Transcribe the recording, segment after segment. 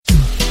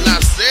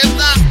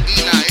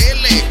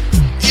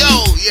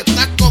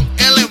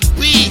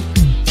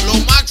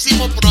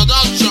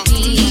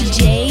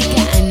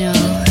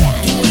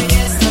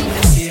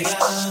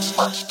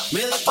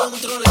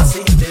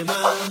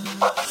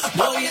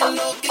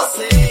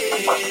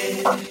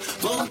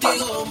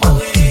contigo,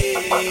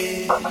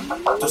 mujer.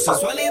 Tu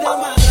sensualidad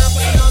mata,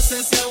 pero no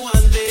sé si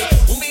aguante.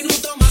 Un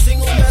minuto más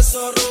sin un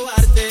beso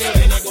robarte.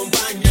 Ven,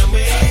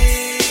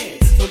 acompáñame,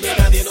 donde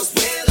nadie nos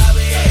pueda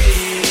ver.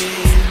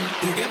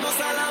 Juguemos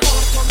al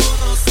amor como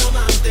dos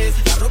amantes.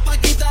 La ropa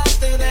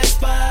quítate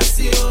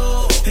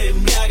despacio.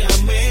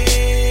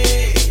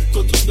 Embriágame,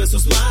 con tus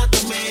besos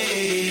mátame.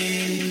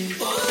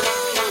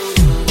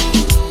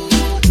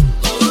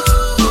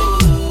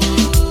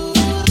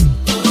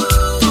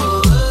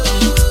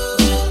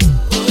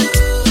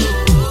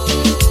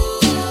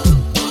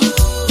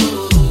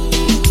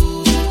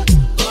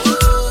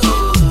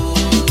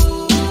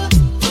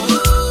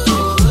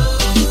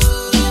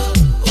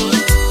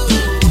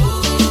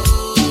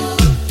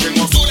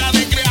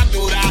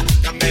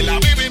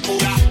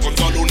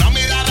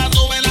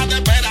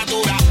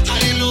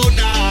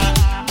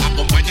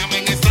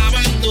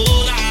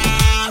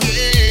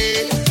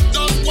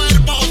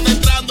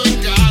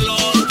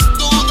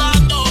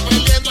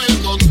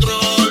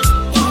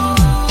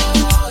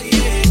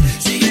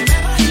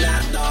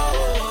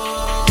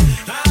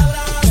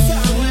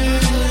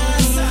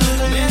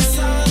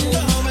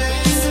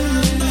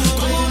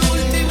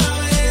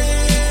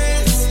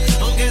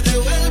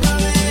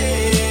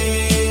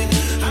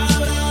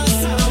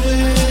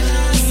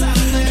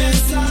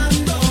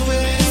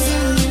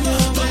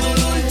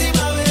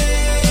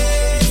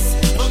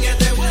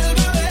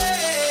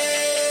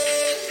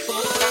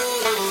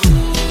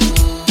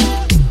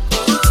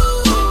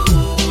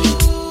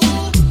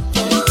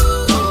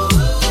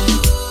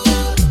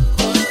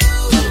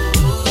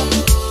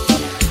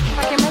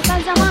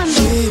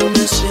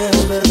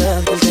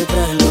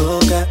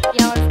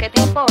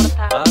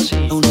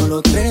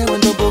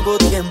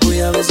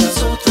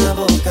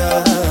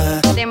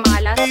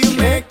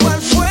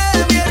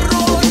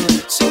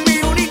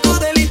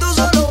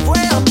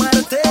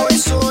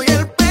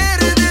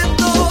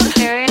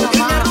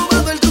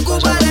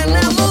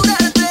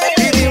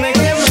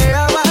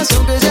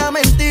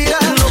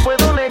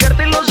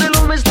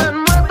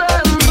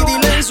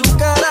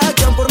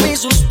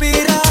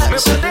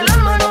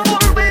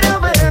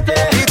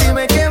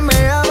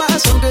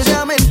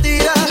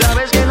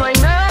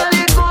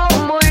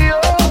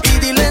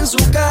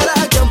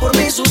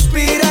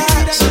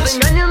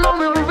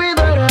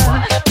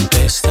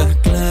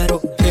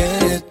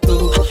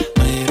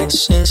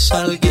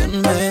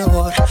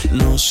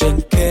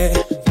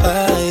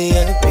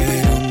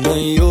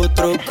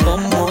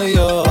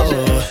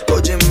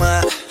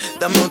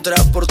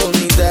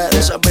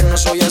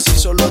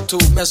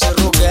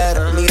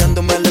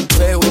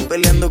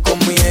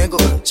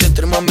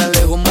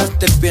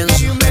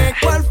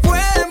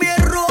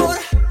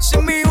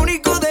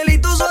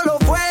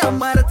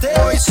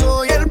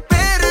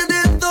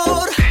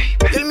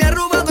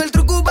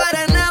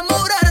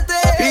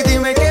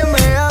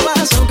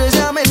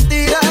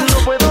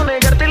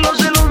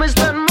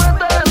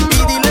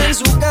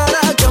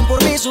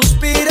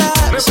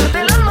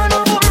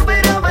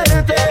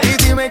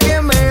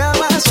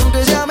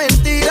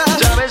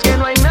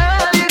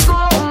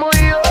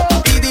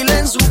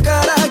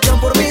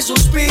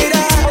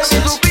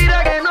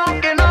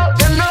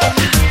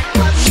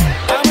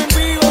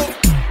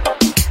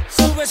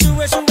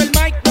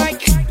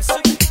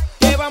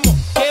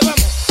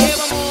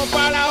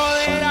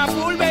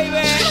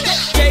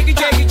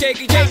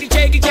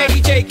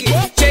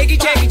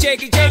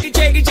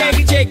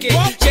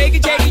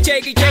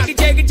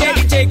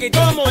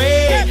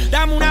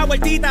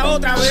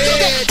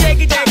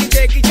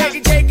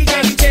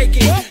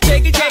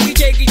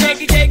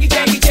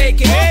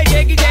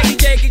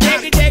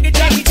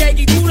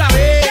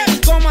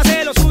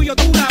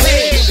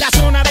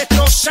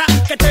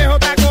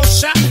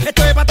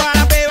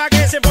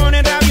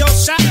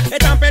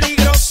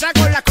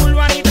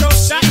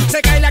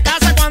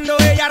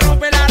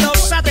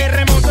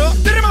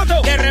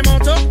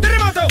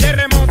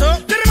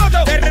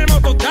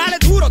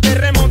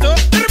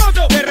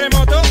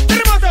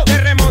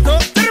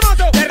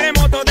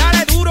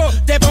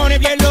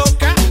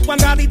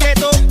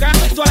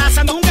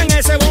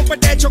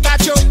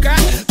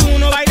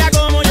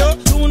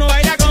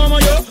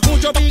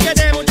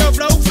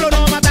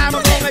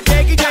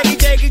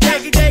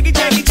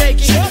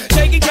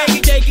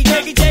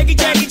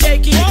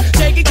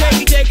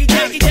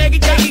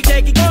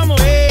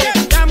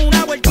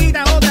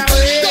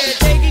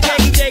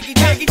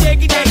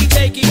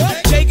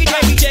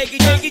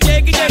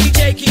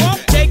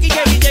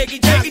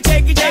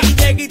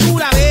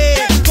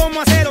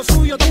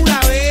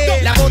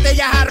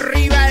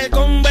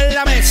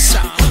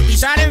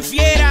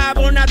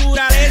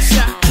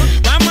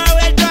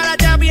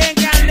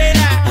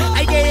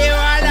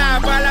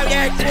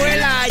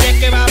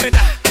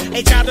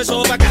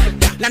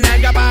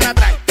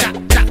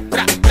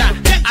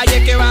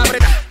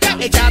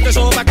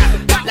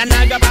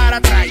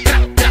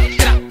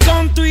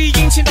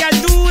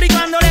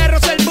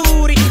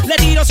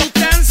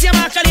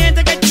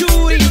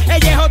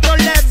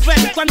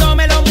 Cuando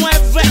me lo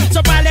mueve,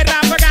 sopale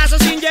ráfagazo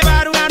sin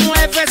llevar una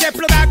nueve. Se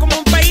explota como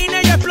un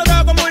peine y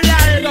explotó como un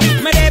largo.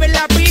 Me debe la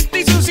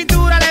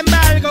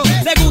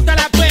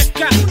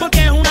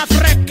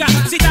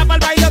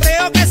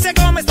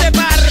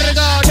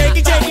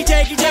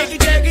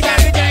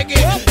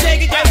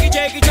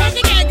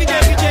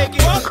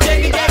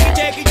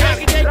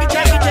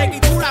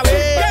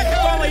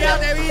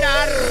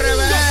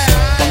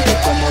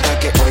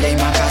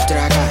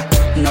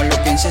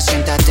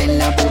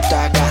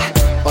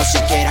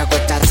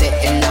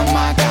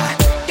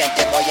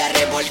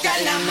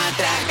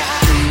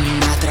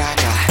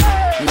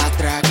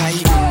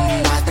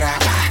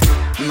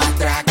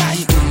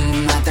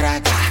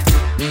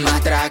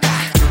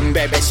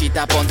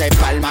Bebecita, ponte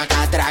palma,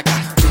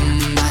 catraca.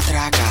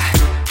 Matraca,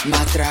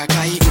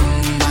 matraca y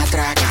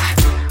matraca.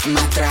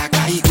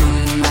 Matraca y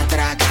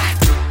matraca,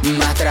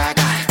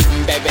 matraca.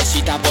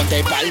 Bebecita,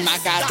 ponte palma,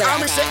 catraca.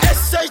 Dame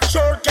ese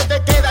short que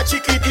te queda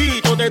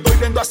chiquitito. Te estoy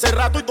viendo hace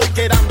rato y estoy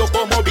quedando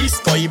como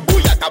visto. Y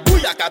buyaca,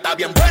 está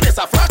bien buena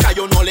esa flaca.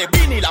 Yo no le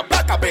vi ni la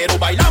placa, pero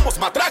bailamos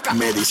matraca.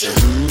 Me dice,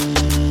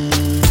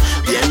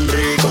 bien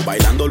rico,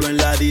 bailándolo en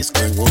la disco,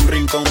 en un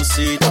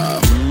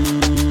rinconcito.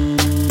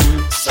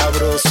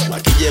 Sabroso,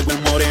 aquí llegó el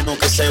moreno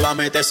que se va a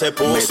meter ese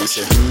pozo. Me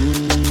dice,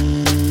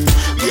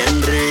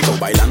 bien rico,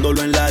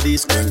 bailándolo en la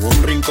disco, en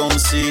un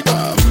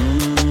rinconcito.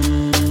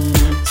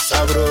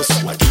 Sabroso,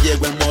 aquí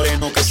llegó el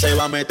moreno que se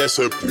va a meter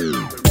ese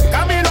pozo.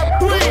 Camilo,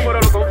 tú. Los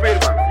números lo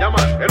confirman.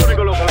 Llama, el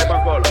único loco de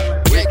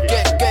Pancola.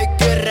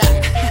 ¿Qué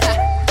rap?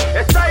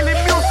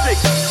 Styling Music.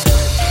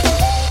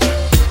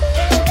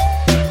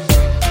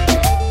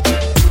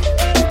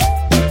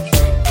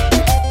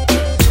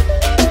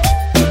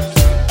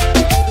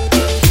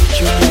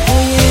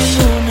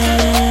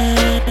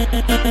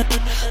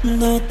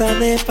 Nota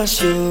de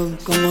pasión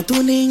como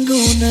tú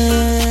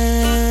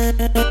ninguna.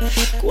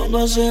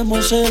 Cuando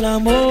hacemos el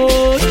amor,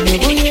 me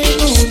voy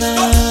en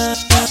una.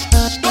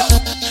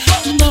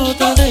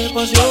 Nota de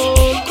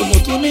pasión como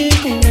tú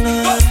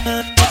ninguna.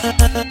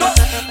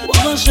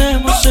 Cuando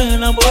hacemos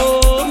el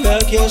amor,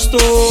 aquí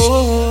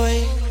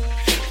estoy.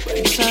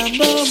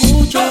 Pensando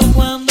mucho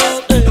cuando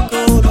te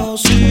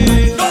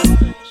conocí.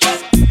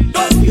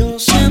 Yo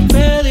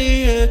siempre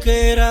dije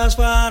que eras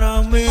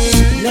para mí.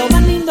 Lo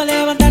más lindo es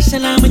levantarse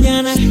en la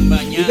mañana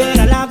y ver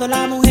al lado a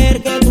la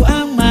mujer que tú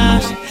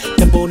amas.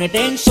 Te pone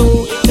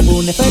tenso, te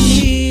pone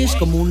feliz,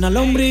 como una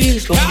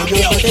lombriz, como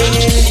yo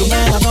te. Tú me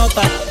das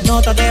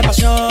nota de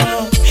pasión.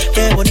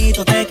 Qué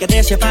bonito te queda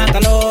ese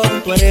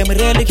pantalón. Tú eres mi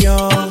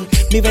religión,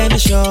 mi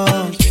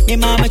bendición, mi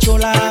mami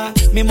chula,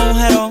 mi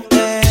mujerón.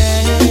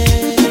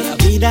 La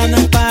vida no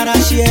es para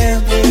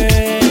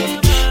siempre,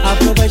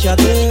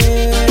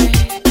 aprovechate.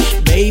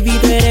 Baby,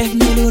 tú eres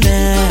mi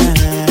luna,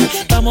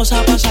 vamos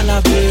a pasarla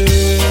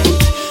bien.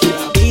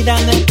 La vida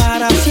no es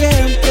para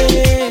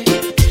siempre,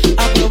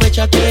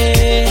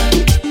 aprovechate.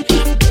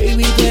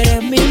 Baby, tú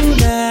eres mi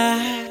luna.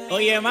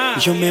 Oye, ma.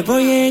 Yo me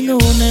voy en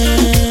una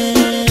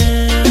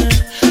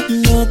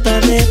nota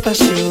de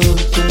pasión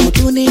como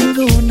tú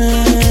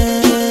ninguna.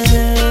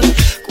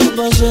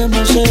 Cuando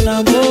hacemos el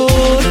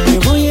amor, me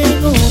voy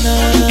en una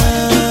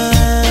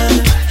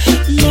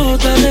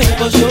nota de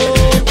pasión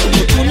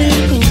como tú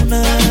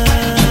ninguna.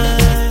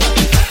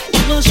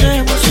 Cuando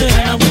hacemos el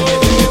amor.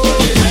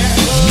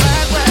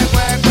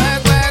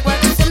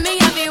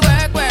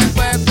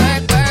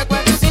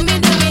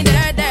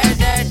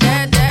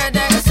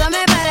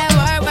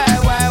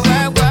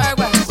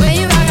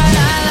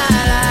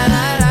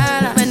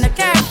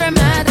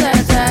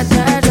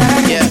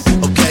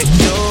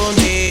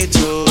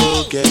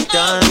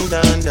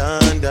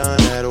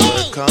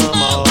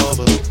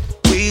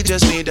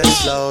 Just need that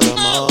slow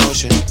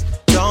motion.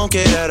 Don't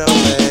get out of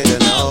way to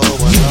no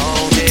one.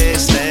 Long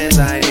distance,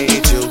 I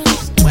need you.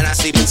 When I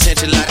see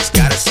potential, I just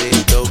gotta see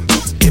it through.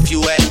 If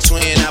you had a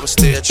twin, I would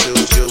still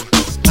choose you.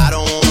 I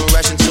don't wanna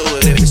rush into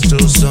it if it's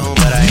too soon,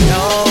 but I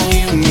know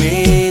you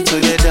need to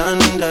get done.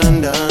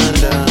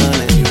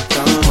 If you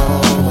come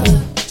over,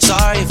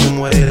 sorry if I'm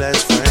way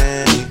less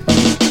friendly.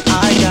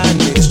 I got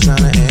niggas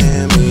tryna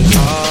end me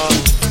off.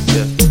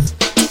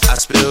 Yeah, I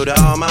spilled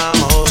all my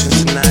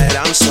emotions tonight.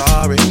 I'm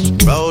sorry.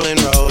 Rolling.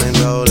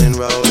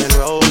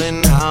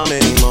 How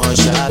many more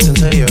shots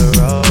until you're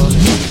rolling?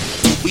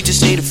 We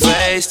just need a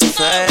face to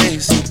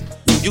face.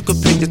 You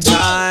could pick the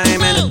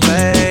time and the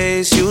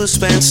place. You'll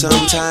spend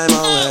some time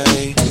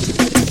away.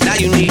 Now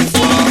you need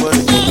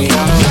forward. Put me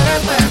on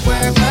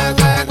work.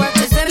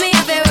 Send me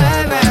up there,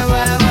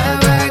 work.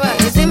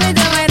 You see me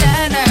do it,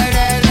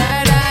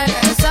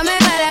 so me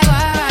better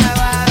work.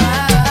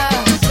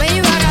 When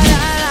you walk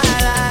out,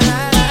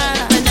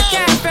 when the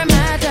cat from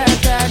my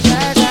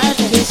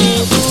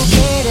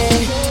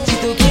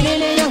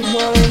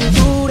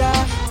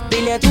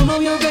Dile a tu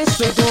novio que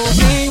soy tu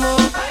primo.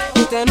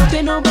 Esta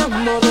noche nos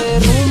vamos de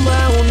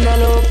rumba, una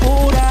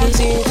locura. Y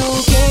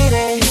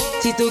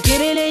si tú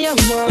quieres le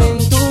llamo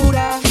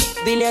aventura.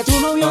 Dile a tu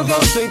novio que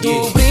soy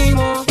tu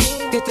primo.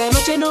 Que esta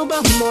noche nos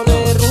vamos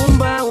de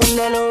rumba,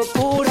 una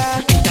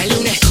locura. Dale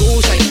una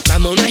excusa y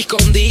vámonos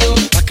escondidos,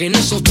 pa' que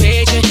no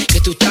sospeche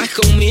que tú estás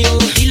conmigo.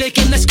 Dile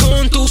que andas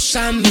con tus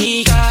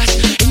amigas,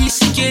 él ni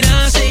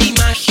siquiera se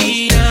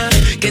imagina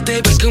que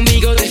te vas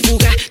conmigo de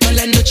fuga toda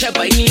la noche a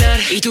bailar.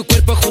 Y tu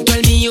cuerpo junto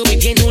al mío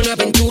viviendo una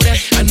aventura.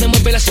 Anda,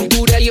 mueve la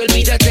cintura y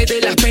olvídate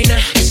de las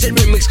penas. Es el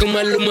remix con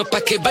Maluma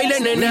pa' que baile,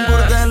 nena. No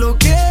importa lo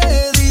que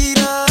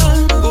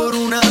dirán, por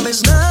una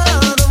vez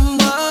nada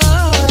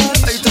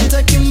más. Hay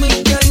tanta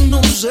química y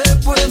no se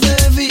puede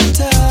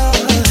evitar.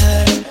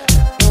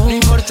 No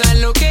importa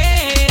lo que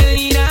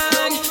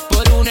dirán,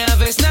 por una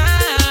vez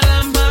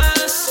nada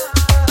más.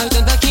 Hay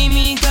tanta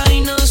química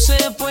y no se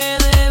puede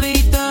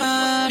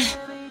evitar.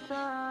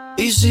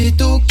 Y si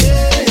tú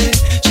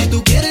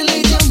quieres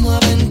le llamo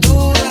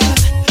aventura.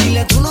 Dile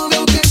a tu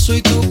novio que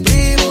soy tu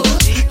primo.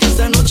 Que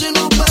esta noche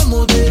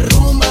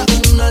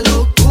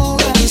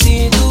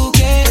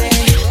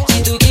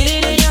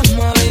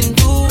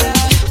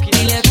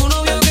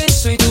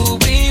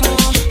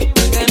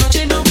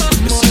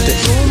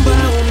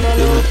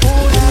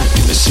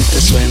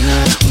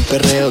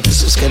perreo de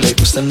esos que le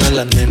gustan a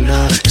la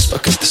nena. Es pa'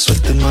 que te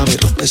sueltes, mami,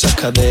 rompe esa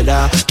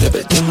cadera. Te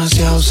ves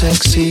demasiado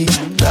sexy.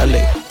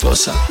 Dale,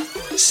 posa,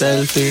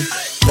 selfie.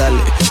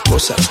 Dale,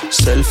 posa,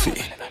 selfie.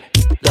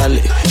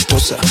 Dale,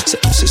 posa,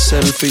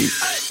 selfie.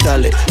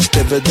 Dale,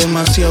 te ves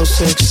demasiado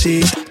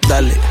sexy.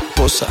 Dale,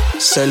 posa,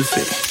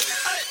 selfie.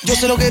 Yo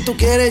sé lo que tú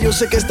quieres, yo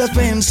sé que estás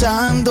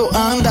pensando.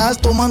 Andas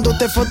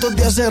tomándote fotos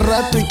de hace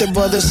rato y te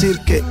voy a decir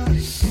que...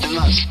 Es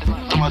más,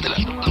 tómatela.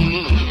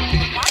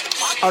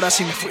 Ahora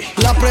sí me fui.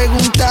 La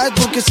pregunta es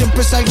por qué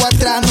siempre salgo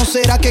atrás. ¿No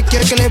será que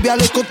quiere que le vea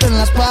el escote en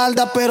la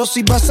espalda? Pero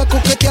si vas a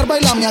coquetear,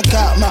 bailame a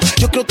cama.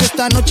 Yo creo que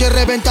esta noche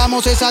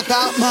reventamos esa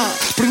cama.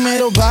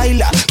 Primero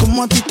baila,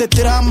 como a ti te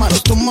trama.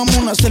 Nos tomamos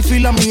una selfie y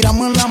la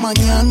miramos en la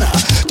mañana.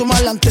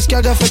 Tómala antes que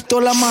haga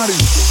efecto la mari.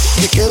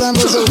 Que quedan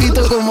los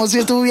ojitos como si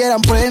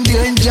estuvieran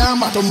prendidos en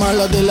llama.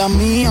 Tómala de la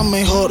mía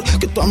mejor,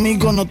 que tu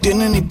amigo no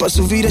tiene ni para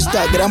subir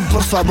Instagram,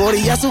 por favor.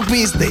 Y ya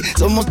supiste,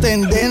 somos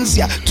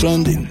tendencia.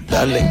 Trending,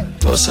 dale,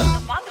 posa,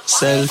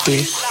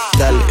 selfie.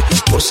 Dale,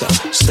 posa,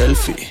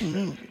 selfie.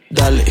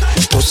 Dale,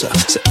 posa,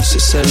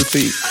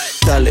 selfie.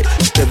 Dale,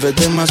 te ves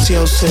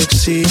demasiado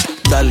sexy.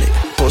 Dale,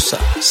 posa,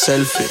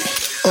 selfie.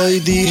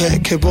 Hoy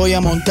dije que voy a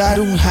montar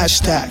un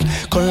hashtag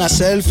con la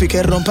selfie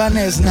que rompan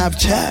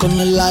Snapchat. Con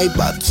el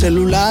iPad,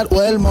 celular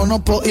o el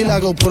Monopo y la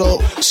GoPro.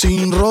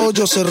 Sin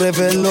rollo se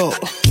reveló.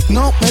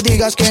 No me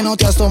digas que no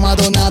te has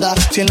tomado nada,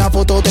 si en la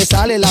foto te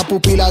sale la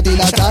pupila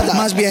dilatada.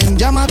 Más bien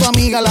llama a tu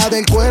amiga, la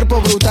del cuerpo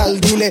brutal.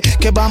 Dile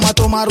que vamos a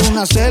tomar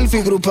una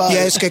selfie grupal. Y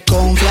es que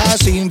con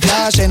flash, sin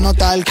flash se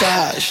nota el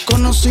cash.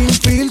 Con o sin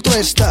filtro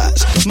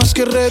estás más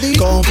que ready.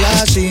 Con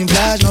flash, sin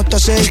flash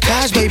notas el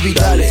cash, baby.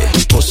 Dale,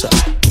 posa,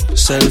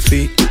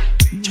 selfie.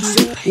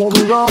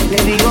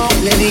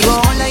 Le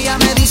digo, hola, ella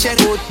me dice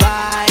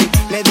goodbye.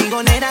 Le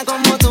digo, nena,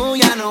 como tú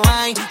ya no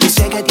hay.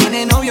 Dice que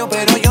tiene novio,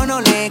 pero yo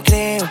no le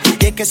creo.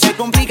 Y es que se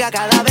complica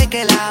cada vez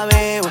que la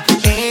veo.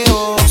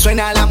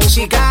 Suena la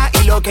música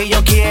y lo que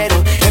yo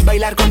quiero es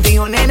bailar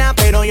contigo, nena,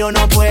 pero yo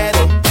no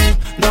puedo.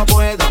 No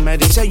puedo, me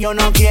dice yo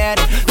no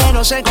quiero,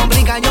 pero se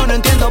complica, yo no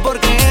entiendo por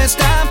qué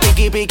está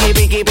piqui, piqui,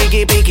 piqui,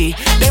 piqui, piqui.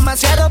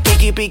 Demasiado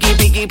piqui, piqui,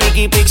 piqui,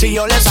 piqui, piqui. Si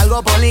yo le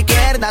salgo por la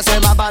izquierda, se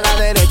va para la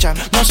derecha.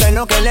 No sé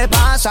lo que le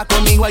pasa,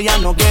 conmigo ella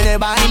no quiere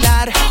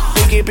bailar.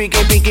 Piqui,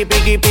 piqui, piqui,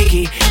 piqui,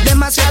 piqui.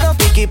 Demasiado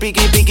piqui,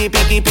 piqui, piqui,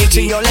 piqui, piqui.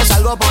 Si yo le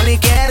salgo por la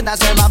izquierda,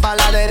 se va para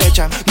la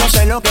derecha. No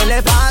sé lo que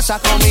le pasa,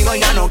 conmigo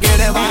ella no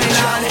quiere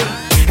bailar.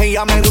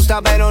 Ella me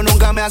gusta pero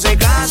nunca me hace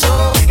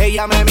caso.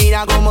 Ella me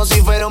mira como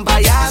si fuera un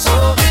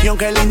payaso. Y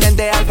aunque lo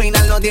intenté al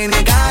final no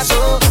tiene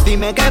caso.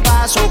 Dime qué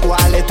pasó,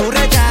 cuál es tu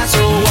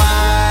rechazo.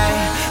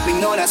 Why? Me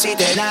ignoras y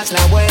te das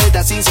la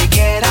vuelta sin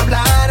siquiera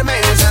hablarme.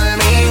 Tell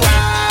me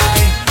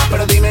why.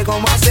 Pero dime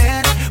cómo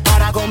hacer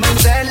para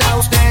convencerla a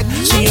usted.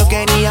 Si yo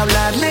quería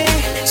hablarle,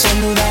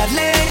 sin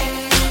dudarle,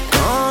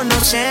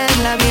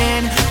 conocerla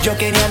bien. Yo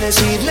quería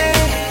decirle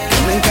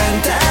que me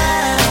encanta.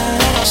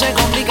 No se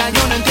complica,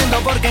 yo no entiendo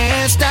por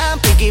qué está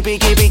piqui,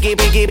 piqui, piqui,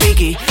 piqui,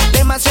 piqui.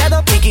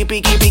 Demasiado piqui,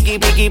 piqui, piqui,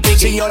 piqui, piqui.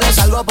 Si yo le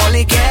salgo por la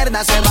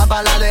izquierda, se va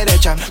para la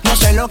derecha. No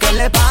sé lo que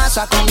le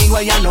pasa, conmigo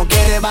ella no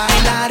quiere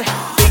bailar.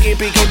 Piqui,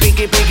 piqui,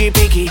 piqui, piqui,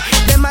 piqui.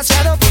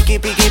 Demasiado piqui,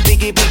 piqui,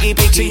 piqui, piqui,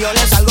 piqui. Si yo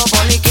le salgo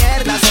por la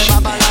izquierda, se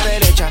va para la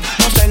derecha.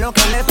 No sé lo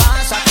que le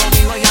pasa,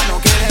 conmigo ella no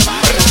quiere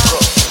bailar.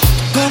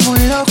 Como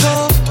un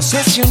loco,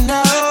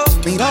 obsesionado,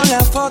 miro la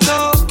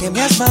foto que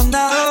me has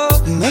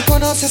mandado. Me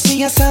conoces y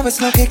ya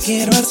sabes lo que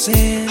quiero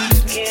hacer.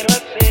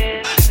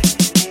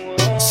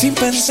 Sin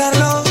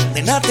pensarlo,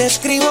 de nada te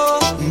escribo.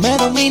 Me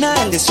domina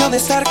el deseo de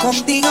estar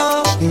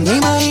contigo. Me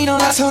imagino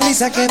la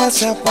sonrisa que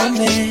vas a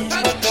poner.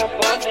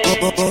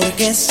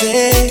 Porque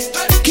sé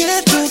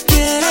que tú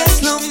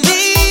quieres lo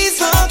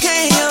mismo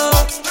que yo.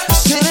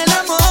 Hacer el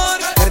amor,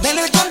 perder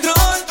el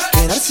control,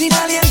 quedar sin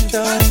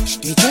aliento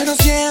y que nos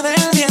lleve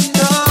el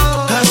viento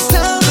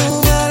hasta un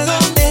lugar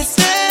donde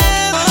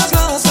estemos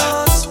los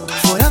dos,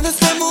 fuera de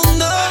este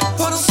mundo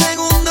por un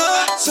segundo,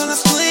 solo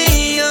tú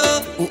y yo.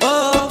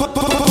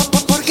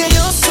 Porque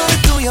yo soy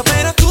tuyo,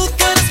 pero tú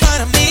eres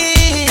para mí.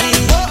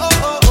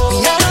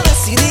 Y ya lo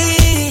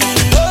decidí.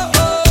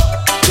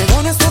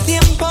 Llegó nuestro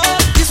tiempo,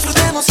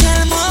 disfrutemos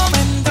el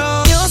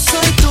momento. Yo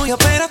soy tuyo,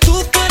 pero tú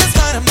eres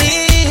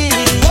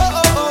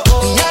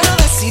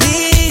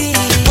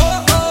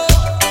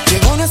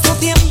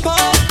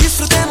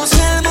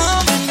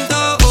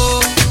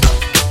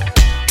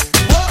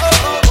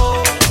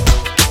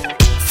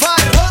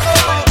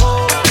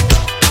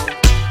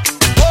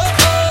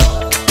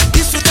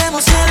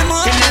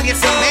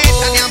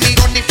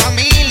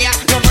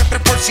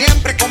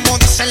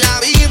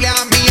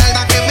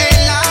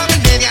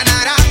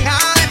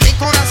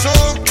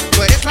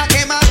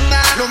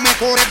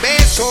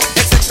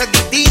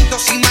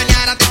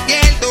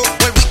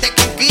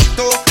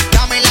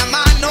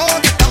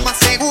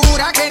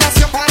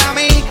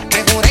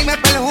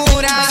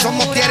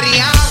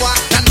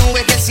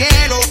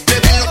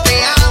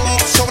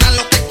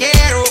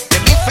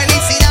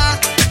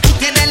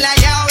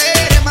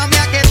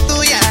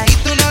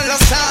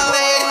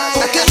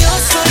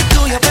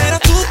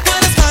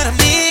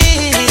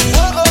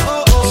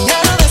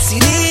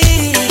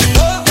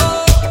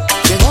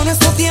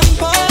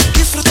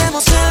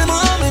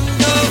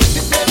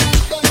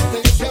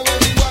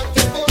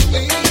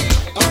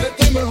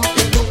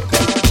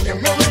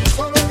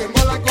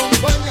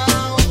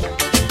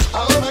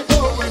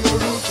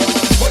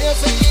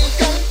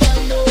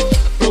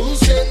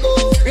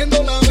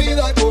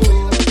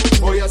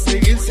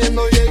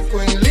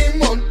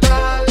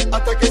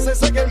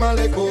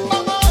malecón.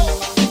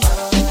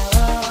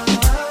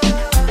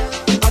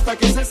 Hasta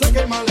que se seque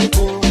el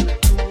malecón.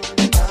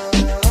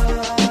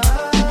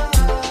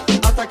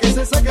 Hasta que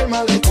se seque el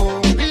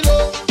malecón.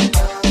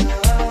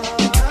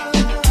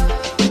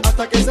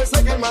 Hasta que se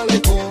seque el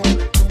malecón.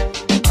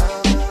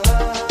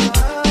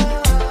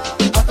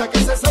 Hasta que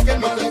se seque el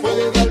malecón. No te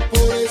puede dar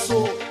por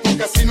eso,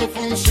 porque así no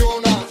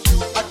funciona.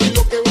 Aquí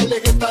lo que vale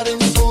es estar en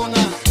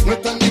zona. No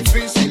es tan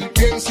difícil,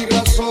 piensa y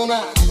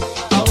razona.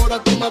 Ahora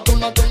toma,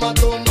 toma, toma,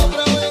 toma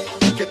otra vez.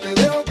 Que te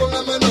dejo con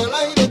la mano al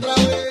aire otra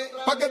vez.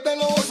 Pa' que te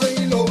lo goces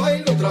y lo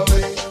bailo otra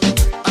vez.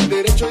 Al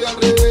derecho y al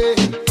revés.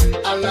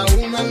 A la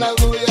una, a la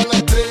dos y a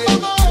las tres.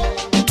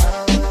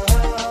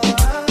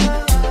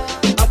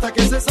 Hasta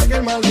que se saque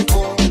el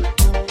malecón.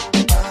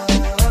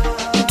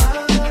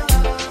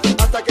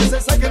 Hasta que se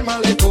saque el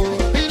malecón.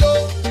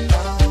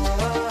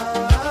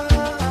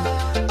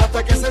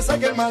 Hasta que se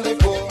saque el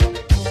malecón.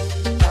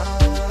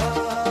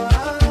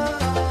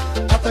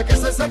 Hasta que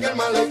se saque el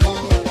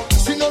malecón.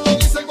 Si no lo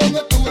hice cuando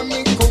estuve en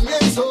mi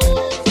comienzo,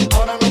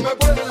 ahora no me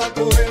puede dar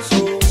por eso.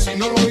 Si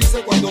no lo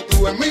hice cuando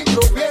estuve en mi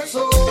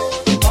tropiezo,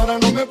 ahora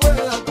no me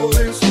puede dar por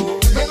eso.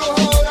 Menos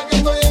ahora que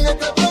estoy en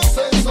este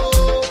proceso,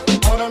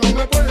 ahora no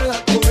me puede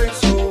dar por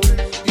eso.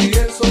 Y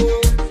eso,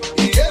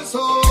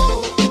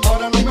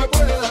 ahora no me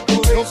puede dar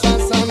por eso. No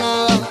pasa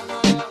nada,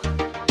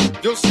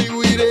 yo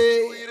sigo iré,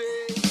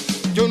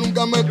 yo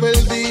nunca me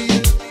perdí.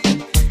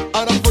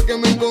 Ahora fue que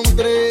me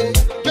encontré.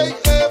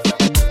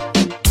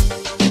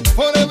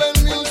 Forever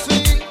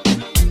Music,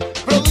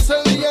 produce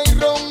DJ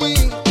Romy,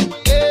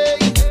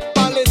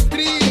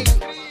 Palestrín,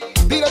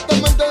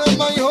 directamente de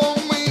My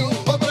Homie.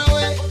 Otra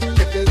vez,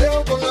 que te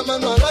dejo con la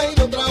mano al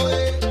aire otra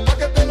vez. Pa'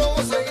 que te lo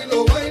goces y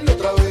lo bailo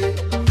otra vez.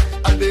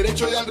 Al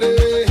derecho y al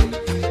revés,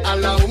 a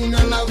la una,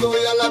 a las dos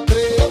y a las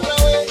tres. Otra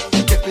vez,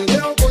 que te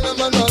dejo con la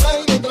mano al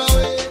aire otra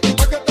vez.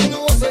 Pa' que te lo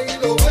goces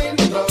y lo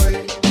bailo otra vez.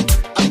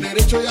 Al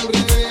derecho y al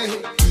revés,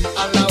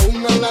 a la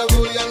una, a las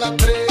dos y a las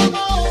tres.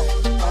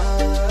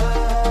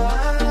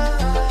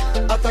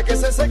 Hasta que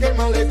se seque el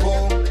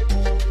malecón.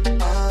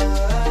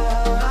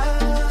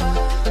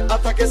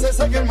 Hasta que se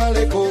seque el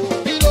malecón.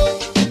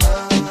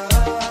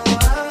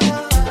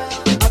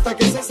 Hasta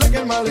que se seque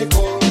el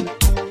malecón.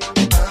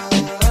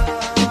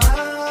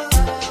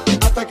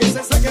 Hasta que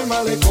se seque el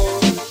malecón.